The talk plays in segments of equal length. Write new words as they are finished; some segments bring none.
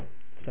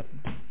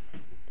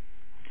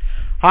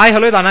Hi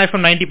hello, இது அனாய்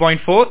from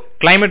 90.4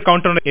 climate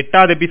counter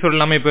 8வது episode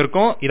எல்லாமே இப்போ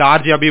இருக்கும். இது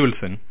ஆர்ஜே அபி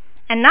வில்சன்.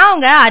 நான்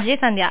உங்க ஆர்ஜே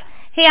சந்தியா.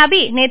 ஹே அபி,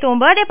 நேற்று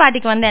உன் பர்த்டே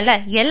பார்ட்டிக்கு வந்தேன்ல,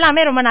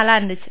 எல்லாமே ரொம்ப நல்லா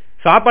இருந்துச்சு.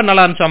 சாப்பாடு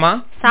நல்லா இருந்துச்சாமா?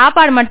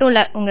 சாப்பாடு மட்டும்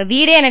இல்ல, உங்க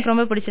வீடே எனக்கு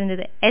ரொம்ப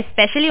பிடிச்சிருந்தது.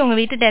 எஸ்பெஷலி உங்க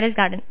வீட்டு டெரஸ்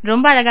கார்டன்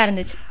ரொம்ப அழகா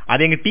இருந்துச்சு.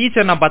 அது எங்க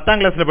டீச்சர் நான்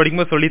 10ஆம் கிளாஸ்ல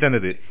படிக்கும்போது சொல்லி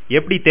தந்தது.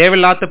 எப்படி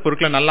தேவையில்லாத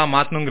பொருட்களை நல்லா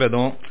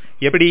மாத்தணுங்கிறதும்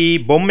எப்படி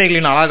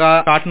பொம்மைகளின் அழகா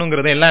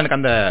காட்டணுங்கிறதும் எல்லாம் எனக்கு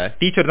அந்த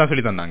டீச்சர் தான்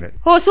சொல்லி தந்தாங்க.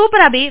 ஓ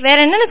சூப்பர் அபி, வேற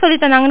என்னன்னு சொல்லி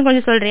தந்தாங்கன்னு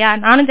கொஞ்சம் சொல்றியா?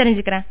 நானும்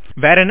தெரிஞ்சுக்கிறேன்.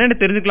 வேற என்னன்னு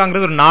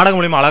தெரிஞ்சுக்கலாங்கிறது ஒரு நாடகம்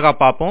மூலியமா அழகா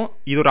பார்ப்போம்.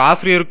 இது ஒரு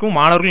ஆசிரியருக்கும்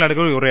மாணவர்களும்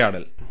நடக்கிற ஒரு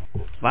உரையாடல்.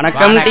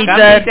 வணக்கம்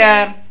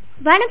டீச்சர்.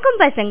 வணக்கம்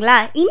பசங்களா.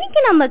 இன்னைக்கு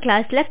நம்ம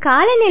கிளாஸ்ல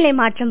காலநிலை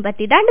மாற்றம்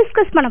பத்தி தான்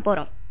டிஸ்கஸ் பண்ண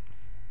போறோம்.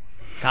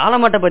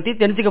 காலமாட்டை பத்தி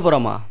தெரிஞ்சுக்க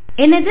போறோமா?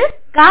 என்னது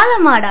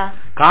காலமாடா?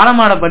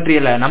 காலமாட பற்றி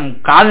இல்ல, நம்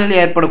காலநிலை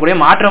ஏற்படக்கூடிய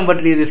மாற்றம்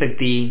பற்றியது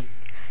சக்தி.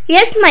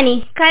 எஸ் மணி,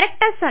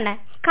 கரெக்டா சொன்ன.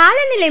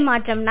 காலநிலை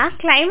மாற்றம்னா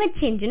கிளைமேட்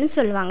சேஞ்சுன்னு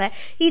சொல்லுவாங்க.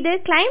 இது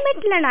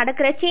கிளைமேட்ல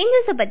நடக்கிற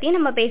சேஞ்சஸை பத்தி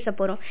நம்ம பேச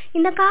போறோம்.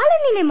 இந்த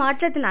காலநிலை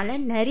மாற்றத்தினால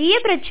நிறைய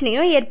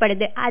பிரச்சனையும்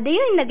ஏற்படுது.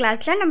 அதையும் இந்த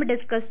கிளாஸ்ல நம்ம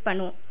டிஸ்கஸ்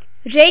பண்ணுவோம்.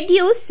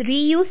 ரெடியூஸ்,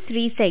 ரீயூஸ்,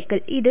 ரீசைக்கிள்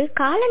இது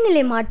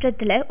காலநிலை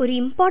மாற்றத்துல ஒரு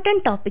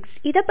இம்பார்ட்டன்ட் டாபிக்ஸ்.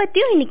 இதை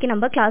பத்தியும் இன்னைக்கு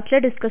நம்ம கிளாஸ்ல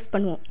டிஸ்கஸ்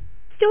பண்ணுவோம்.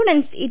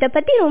 ஸ்டூடெண்ட்ஸ், இதை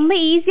பத்தி ரொம்ப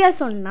ஈஸியா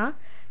சொன்னா,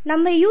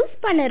 நம்ம யூஸ்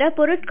பண்ணுற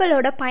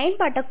பொருட்களோட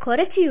பயன்பாட்டை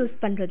குறைச்சி யூஸ்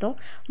பண்ணுறதும்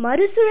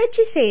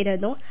மறுசுழற்சி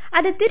செய்கிறதும்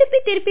அதை திருப்பி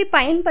திருப்பி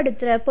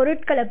பயன்படுத்துகிற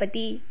பொருட்களை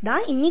பற்றி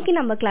தான் இன்னைக்கு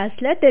நம்ம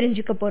கிளாஸில்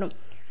தெரிஞ்சுக்க போகிறோம்.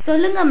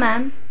 சொல்லுங்க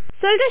மேம்.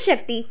 சொல்கிற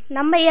சக்தி,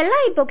 நம்ம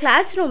எல்லாம் இப்போ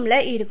கிளாஸ் ரூமில்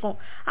இருக்கோம்.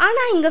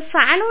 ஆனால் இங்கே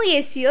ஃபேனோ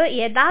ஏசியோ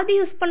ஏதாவது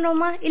யூஸ்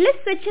பண்ணுறோமா, இல்லை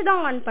ஸ்விட்சு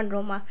தான் ஆன்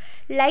பண்ணுறோமா?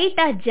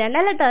 லைட்டாக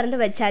ஜன்னலை திறந்து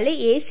வச்சாலே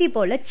ஏசி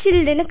போல்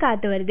சில்லுன்னு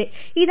காற்று வருது.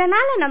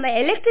 இதனால் நம்ம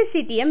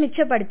எலக்ட்ரிசிட்டியை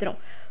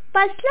மிச்சப்படுத்துகிறோம்.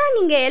 ஃபர்ஸ்ட்லாம்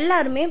நீங்கள்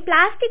எல்லாருமே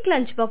பிளாஸ்டிக்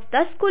லஞ்ச் பாக்ஸ்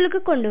தான் ஸ்கூலுக்கு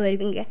கொண்டு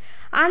வருவீங்க.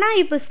 ஆனால்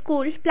இப்போ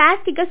ஸ்கூல்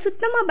பிளாஸ்டிக்கை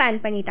சுத்தமாக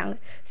பேன் பண்ணிட்டாங்க.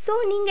 ஸோ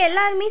நீங்கள்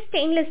எல்லாருமே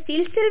stainless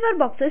steel,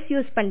 silver boxes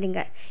use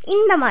பண்ணுறீங்க.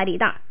 இந்த மாதிரி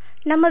தான்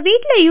நம்ம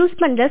வீட்டில் யூஸ்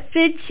பண்ணுற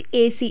ஃப்ரிட்ஜ்,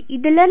 ஏசி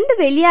இதுலேருந்து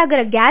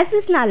வெளியாகிற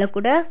கேஸஸ்னால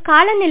கூட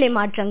காலநிலை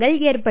மாற்றங்கள்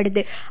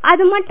ஏற்படுது.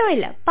 அது மட்டும்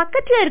இல்லை,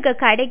 பக்கத்தில் இருக்க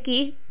கடைக்கு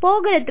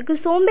போகிறதுக்கு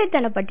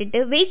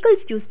சோம்பேறித்தனப்பட்டுட்டு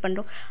வெஹிக்கிள்ஸ் யூஸ்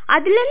பண்ணுறோம்.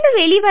 அதுலேருந்து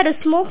வெளிவர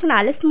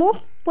ஸ்மோக்னால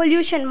ஸ்மோக்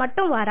பொல்யூஷன்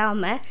மட்டும்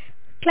வராமல்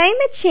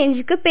கிளைமேட்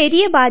சேஞ்சுக்கு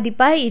பெரிய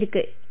பாதிப்பாக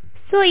இருக்குது.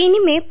 ஸோ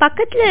இனிமே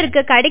பக்கத்தில் இருக்க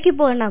கடைக்கு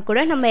போனா கூட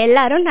நம்ம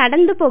எல்லாரும்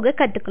நடந்து போக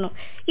கற்றுக்கணும்.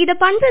 இதை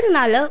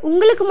பண்ணுறதுனால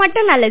உங்களுக்கு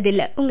மட்டும் நல்லது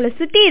இல்லை, உங்களை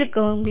சுற்றி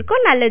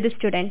இருக்கவங்களுக்கும் நல்லது.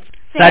 ஸ்டூடெண்ட்ஸ்,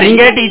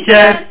 சரிங்க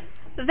teacher.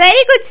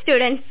 Very good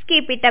students,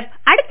 keep it up.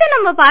 அடுத்து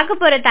நம்ம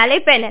பார்க்க போகிற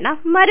தலைப்பு என்னன்னா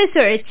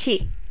மறுசுழற்சி.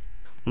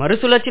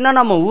 மறுசுழற்சினா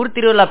நம்ம ஊர்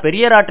திருவிழா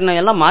பெரிய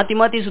ராட்டினம் எல்லாம் மாற்றி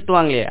மாற்றி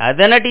சுற்றுவாங்களே,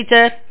 அதானே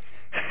டீச்சர்?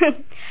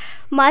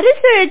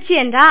 மறுசுழற்சி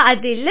என்றா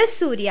அது இல்ல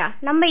சூர்யா.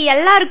 நம்ம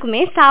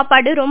எல்லாருக்குமே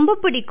சாப்பாடு ரொம்ப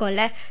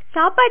பிடிக்கும்ல.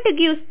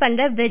 சாப்பாட்டுக்கு யூஸ்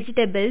பண்ற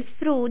வெஜிடபிள்ஸ்,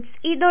 ஃப்ரூட்ஸ்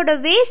இதோட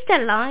வேஸ்ட்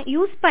எல்லாம்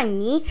யூஸ்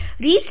பண்ணி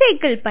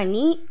ரீசைக்கிள்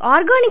பண்ணி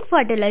ஆர்கானிக்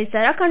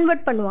ஃபர்டிலைசரா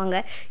கன்வெர்ட்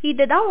பண்ணுவாங்க.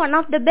 இதுதான் one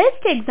of the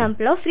best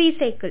example of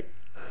recycle.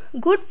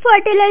 Good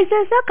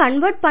ஃபர்டிலைசர்ஸா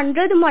convert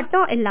பண்றது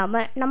மட்டும்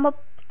இல்லாம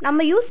நம்ம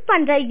யூஸ்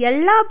பண்ற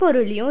எல்லா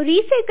பொருளையும்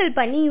ரீசைக்கிள்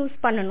பண்ணி யூஸ்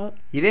பண்ணணும்.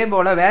 இதே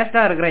போல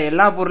வேஸ்டா இருக்கிற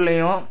எல்லா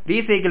பொருளையும்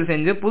ரீசைக்கிள்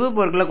செஞ்சு புது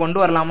பொருட்களை கொண்டு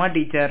வரலாமா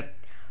டீச்சர்?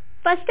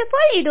 ஃபர்ஸ்ட் ஆஃப்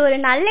ஆல் இது ஒரு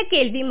நல்ல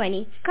கேள்வி மணி.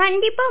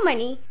 கண்டிப்பா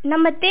மணி,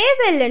 நம்ம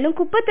தேவையில்லைன்னு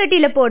குப்பை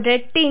தொட்டியில போடுற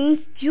tins,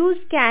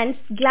 juice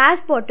Cannes,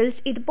 class bottles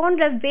இது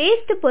போன்ற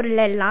வேஸ்ட்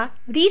பொருள் எல்லாம்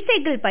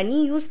ரீசைக்கிள் பண்ணி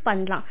யூஸ்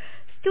பண்ணலாம்.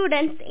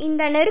 ஸ்டூடெண்ட்ஸ்,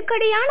 இந்த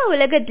நெருக்கடியான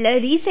உலகத்துல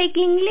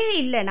ரீசைக்கிளிங்லே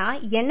இல்லைன்னா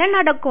என்ன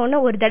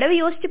நடக்கும்னு ஒரு தடவை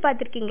யோசிச்சு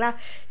பார்த்துருக்கீங்களா?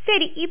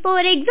 சரி, இப்போ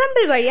ஒரு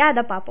எக்ஸாம்பிள் வழியா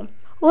அதை பார்ப்போம்.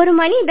 ஒரு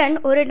மனிதன்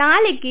ஒரு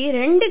நாளைக்கு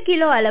 2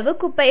 கிலோ அளவு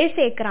குப்பையை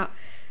சேர்க்கிறான்.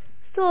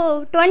 ஸோ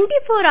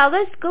 24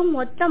 ஹவர்ஸ்க்கு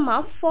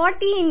மொத்தமாக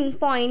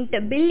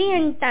 14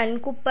 பில்லியன் டன்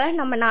குப்பை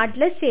நம்ம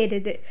நாட்டில்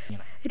சேருது.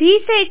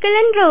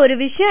 ரீசைக்கிள்ன்ற ஒரு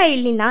விஷயம்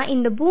இல்லைன்னா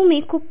இந்த பூமி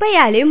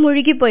குப்பையாலே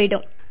முழுகி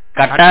போயிடும்.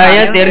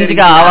 கட்டாயம்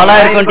தெரிஞ்சுக்க ஆவலா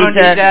இருக்கும்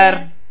டீச்சர்.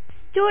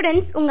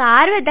 ஸ்டூடெண்ட்ஸ், உங்க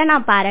ஆர்வத்தை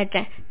நான்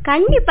பாராட்டுறேன்.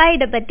 கண்டிப்பா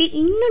இதை பத்தி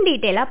இன்னும்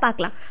டீட்டெயிலா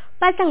பார்க்கலாம்.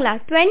 பசங்களா,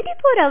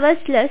 24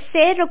 ஹவர்ஸ்ல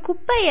சேர்ற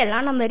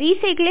குப்பையெல்லாம் நம்ம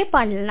ரீசைக்கிளே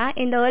பண்ணலாம்.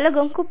 இந்த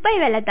உலகம் குப்பை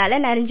வெள்ளத்தால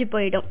நிறைஞ்சு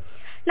போயிடும்.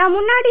 நான்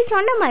முன்னாடி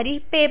சொன்ன மாதிரி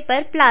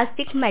பேப்பர்,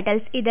 பிளாஸ்டிக்,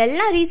 மெட்டல்ஸ்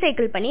இதெல்லாம்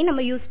ரீசைக்கிள் பண்ணி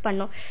நம்ம யூஸ்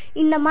பண்ணோம்.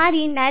 இந்த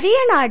மாதிரி நிறைய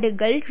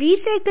நாடுகள்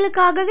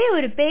ரீசைக்கிளுக்காகவே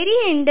ஒரு பெரிய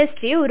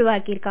இண்டஸ்ட்ரியை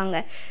உருவாக்கியிருக்காங்க.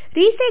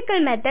 ரீசைக்கிள்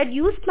மெத்தட்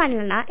யூஸ்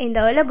பண்ணலன்னா இந்த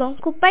உலகம்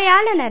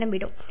குப்பையால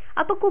நிரம்பிடும்.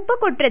 அப்போ குப்பை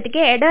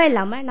கொட்டுறதுக்கே இடம்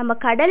இல்லாமல் நம்ம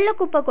கடல்ல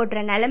குப்பை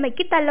கொட்டுற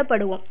நிலைமைக்கு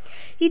தள்ளப்படுவோம்.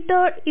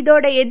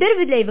 இதோட எதிர்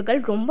விளைவுகள்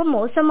ரொம்ப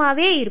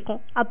மோசமாவே இருக்கும்.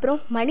 அப்புறம்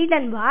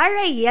மனிதன் வாழ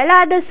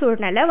இயலாத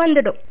சூழ்நிலை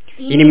வந்துடும்.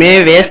 இனிமே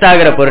வேஸ்ட்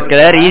ஆகிற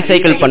பொருட்களை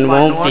ரீசைக்கிள்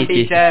பண்ணுவோம்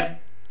டீச்சர்.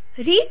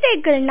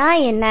 ரீசைக்கிள்னா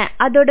என்ன,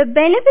 அதோட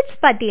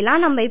பெனிஃபிட்ஸ்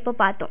பத்திலாம் நம்ம இப்போ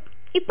பார்த்தோம்.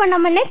 இப்போ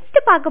நம்ம நெக்ஸ்ட்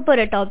பார்க்க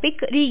போற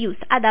டாபிக்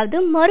ரீயூஸ், அதாவது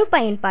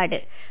மறுபயன்பாடு.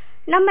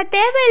 நம்ம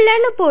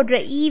தேவையில்லைன்னு போடுற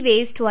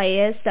வேஸ்ட்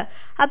ஒயர்ஸ்,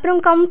 அப்புறம்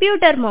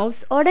கம்ப்யூட்டர்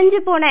மவுஸ், உடஞ்சி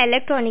போன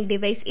எலக்ட்ரானிக்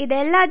டிவைஸ் இது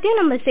எல்லாத்தையும்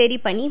நம்ம சரி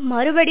பண்ணி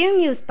மறுபடியும்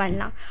யூஸ்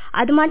பண்ணலாம்.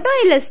 அது மட்டும்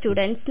இல்லை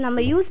ஸ்டூடெண்ட்ஸ்,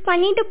 நம்ம யூஸ்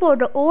பண்ணிட்டு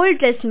போடுற ஓல்ட்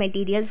ட்ரெஸ்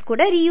மெட்டீரியல்ஸ்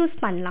கூட ரீயூஸ்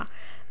பண்ணலாம்.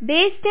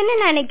 வேஸ்ட்டுன்னு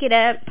நினைக்கிற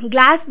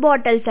கிளாஸ்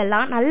பாட்டில்ஸ்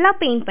எல்லாம் நல்லா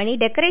பெயிண்ட் பண்ணி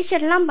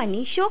டெக்கரேஷன்லாம்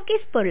பண்ணி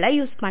ஷோகேஸ் பொருளாக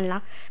யூஸ்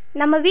பண்ணலாம்.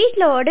 நம்ம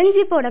வீட்டில்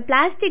உடஞ்சி போன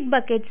பிளாஸ்டிக்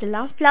பக்கெட்ஸ்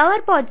எல்லாம்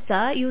ஃப்ளவர்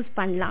பாட்ஸாக யூஸ்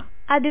பண்ணலாம்.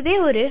 அதுவே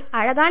ஒரு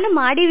அழகான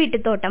மாடி வீட்டு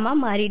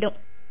தோட்டமாக மாறிடும்.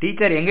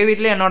 டீச்சர், எங்கள்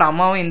வீட்டில் என்னோட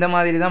அம்மாவும் இந்த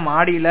மாதிரி தான்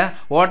மாடியில்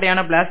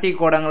ஓட்டையான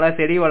பிளாஸ்டிக் கோடங்களை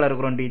செடி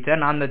வளர்க்குறோம் டீச்சர்.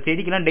 நான் அந்த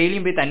செடிக்கெல்லாம்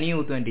டெய்லியும் போய் தண்ணியும்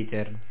ஊற்றுவேன்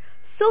டீச்சர்.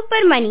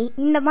 Super money.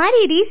 இந்த மாதிரி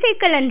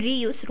ரீசைக்கிள் அண்ட்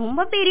ரீயூஸ்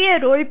ரொம்ப பெரிய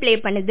ரோல் ப்ளே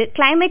பண்ணுது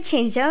கிளைமேட்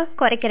சேஞ்சை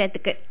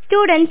குறைக்கிறதுக்கு.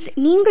 ஸ்டூடெண்ட்ஸ்,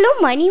 நீங்களும்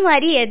மணி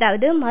மாதிரி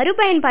ஏதாவது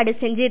மறுபயன்பாடு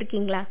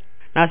செஞ்சுருக்கீங்களா?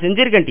 நான்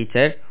செஞ்சிருக்கேன்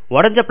டீச்சர்.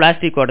 உடஞ்ச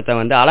பிளாஸ்டிக்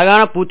கோடத்தை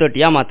அழகான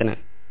பூத்தொட்டியாக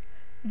மாற்றினேன்.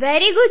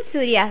 Very good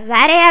Surya.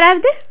 வேற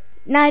யாராவது?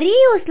 நான்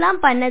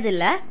ரீயூஸ்லாம்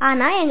பண்ணதில்ல,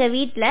 ஆனால் எங்கள்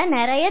வீட்டில்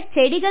நிறைய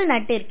செடிகள்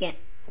நட்டிருக்கேன்.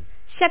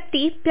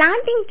 சக்தி,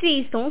 பிளான்டிங்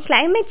ட்ரீஸும்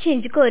கிளைமேட்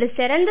சேஞ்சுக்கு ஒரு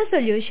சிறந்த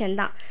சொல்யூஷன்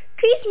தான்.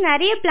 ட்ரீஸ்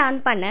நிறைய பிளான்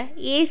பண்ண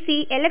ஏசி,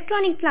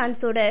 எலக்ட்ரானிக்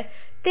பிளான்ஸோட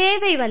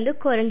தேவை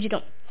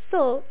குறைஞ்சிடும். ஸோ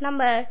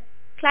நம்ம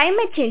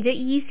கிளைமேட் சேஞ்சை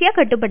ஈஸியாக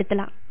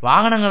கட்டுப்படுத்தலாம்.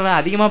 வாகனங்களை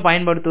அதிகமாக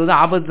பயன்படுத்துவது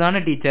ஆபத்து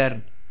தானே டீச்சர்?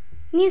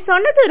 நீ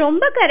சொன்னது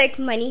ரொம்ப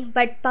கரெக்ட் மணி.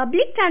 பட்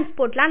பப்ளிக்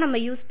டிரான்ஸ்போர்ட்லாம் நம்ம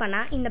யூஸ்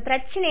பண்ணால் இந்த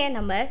பிரச்சனையை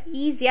நம்ம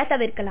ஈஸியாக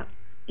தவிர்க்கலாம்.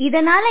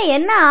 இதனால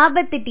என்ன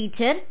ஆபத்து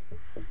டீச்சர்?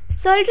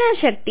 சொல்கிறேன்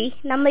சக்தி.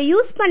 நம்ம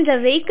யூஸ் பண்ணுற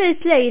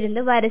வெஹிக்கிள்ஸில்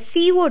இருந்து வர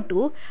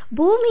CO2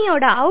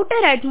 பூமியோட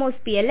அவுட்டர்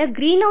அட்மாஸ்பியரில்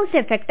க்ரீன் ஹவுஸ்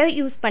எஃபெக்டை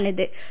யூஸ்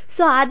பண்ணுது.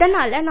 ஸோ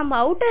அதனால் நம்ம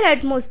அவுட்டர்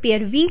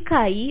அட்மாஸ்பியர் வீக்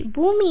ஆகி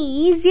பூமி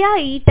ஈஸியாக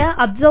ஹீட்டை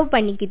அப்சர்வ்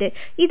பண்ணிக்குது.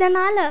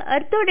 இதனால்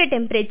அர்த்தோட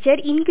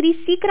டெம்பரேச்சர் இன்க்ரீஸ்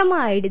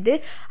சீக்கிரமாக ஆயிடுது.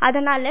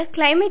 அதனால்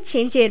கிளைமேட்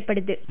சேஞ்ச்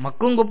ஏற்படுது.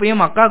 மக்கும்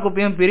குப்பையும் மக்கா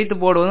குப்பையும் பிரித்து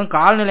போடுவதும்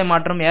கால்நிலை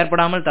மாற்றம்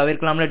ஏற்படாமல்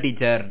தவிர்க்கலாம்ல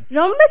டீச்சர்?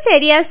 ரொம்ப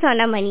சரியாக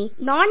சொன்ன மணி.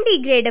 நான்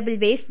degradable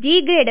waste,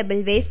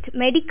 degradable waste,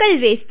 medical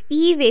waste,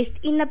 waste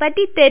இந்த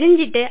பத்தி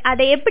தெரிஞ்சுட்டு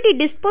அதை எப்படி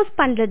டிஸ்போஸ்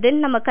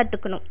பண்றதுன்னு நம்ம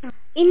கத்துக்கணும்.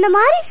 இந்த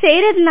மாதிரி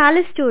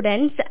செய்யறதுனால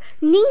ஸ்டூடெண்ட்ஸ்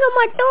நீங்க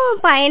மட்டும்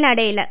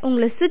பயனடையல,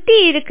 உங்களை சுத்தி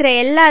இருக்கிற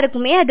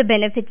எல்லாருக்குமே அது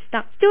பெனிஃபிட்ஸ்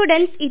தான்.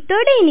 ஸ்டூடெண்ட்ஸ்,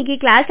 இதோட இன்னைக்கு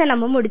கிளாஸை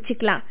நம்ம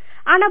முடிச்சுக்கலாம்.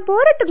 ஆனா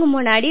போறதுக்கு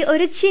முன்னாடி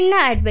ஒரு சின்ன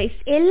அட்வைஸ்.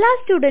 எல்லா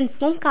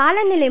ஸ்டூடெண்ட்ஸ்க்கும்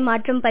காலநிலை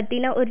மாற்றம்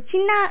பத்தின ஒரு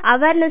சின்ன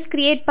அவேர்னஸ்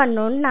கிரியேட்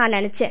பண்ணணும்னு நான்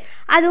நினைச்சேன்.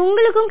 அது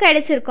உங்களுக்கும்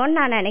கிடைச்சிருக்கோன்னு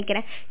நான்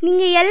நினைக்கிறேன்.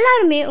 நீங்க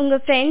எல்லாருமே உங்க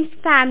ஃப்ரெண்ட்ஸ்,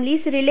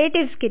 ஃபேமிலிஸ்,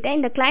 ரிலேட்டிவ்ஸ் கிட்ட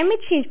இந்த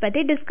கிளைமேட் சேஞ்ச்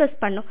பத்தி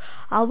டிஸ்கஸ் பண்ணணும்.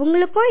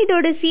 அவங்களுக்கும்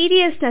இதோட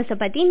சீரியஸ்னஸை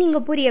பத்தி நீங்க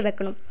புரிய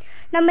வைக்கணும்.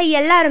 நம்ம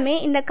எல்லாருமே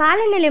இந்த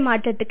காலநிலை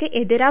மாற்றத்துக்கு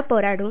எதிராக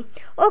போராடுவோம்.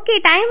 ஓகே,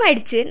 டைம்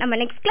ஆயிடுச்சு. நம்ம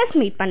நெக்ஸ்ட் கிளாஸ்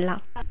மீட்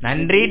பண்ணலாம்.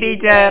 நன்றி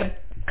டீச்சர்.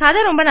 கதை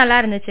ரொம்ப நல்லா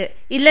இருந்துச்சு.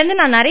 இதுல இருந்து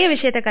நான் நிறைய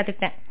விஷயத்த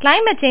கத்துக்கிட்டேன்.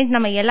 கிளைமேட் சேஞ்ச்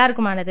நம்ம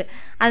எல்லாருக்குமானது.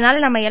 அதனால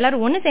நம்ம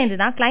எல்லாரும் ஒன்னு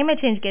சேர்ந்துதான்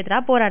கிளைமேட் சேஞ்சுக்கு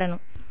எதிராக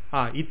போராடணும்.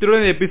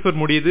 இத்துடன்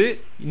எபிசோட் முடியுது.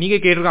 நீங்க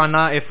கேட்டிருக்க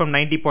அண்ணா FM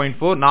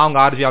 90.4. நான்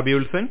உங்க RJ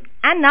அபியுல்சன்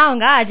அண்ட் நான்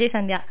உங்க அஜய்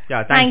சந்தியா.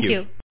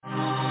 தேங்க்யூ.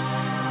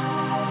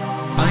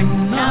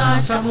 அண்ணா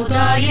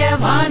சமுதாய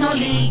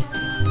வானொலி,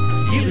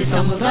 இது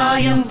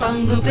சமுதாயம்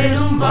பங்கு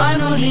பெறும்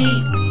வானொலி.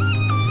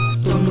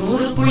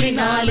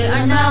 90.4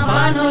 அண்ணா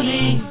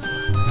வானொலி,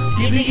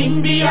 இது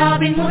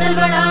இந்தியாவின்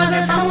முதல்வராக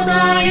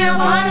சமுதாய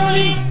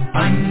வானொலி.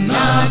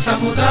 அண்ணா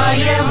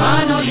சமுதாய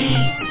வானொலி,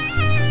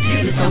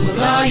 இது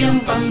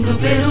சமுதாயம் பங்கு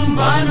பெறும்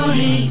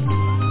வானொலி.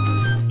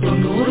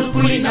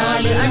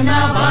 90.4 அண்ணா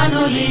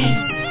வானொலி,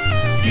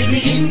 இது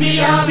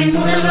இந்தியாவின்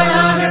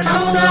முதல்வராக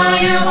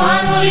சமுதாய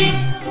வானொலி.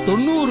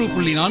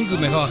 90.4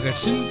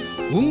 மெகாஹெர்ட்ஸில்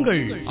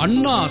உங்கள்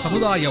அண்ணா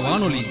சமுதாய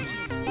வானொலி.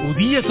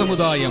 புதிய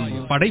சமுதாயம்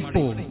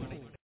படைப்போம்.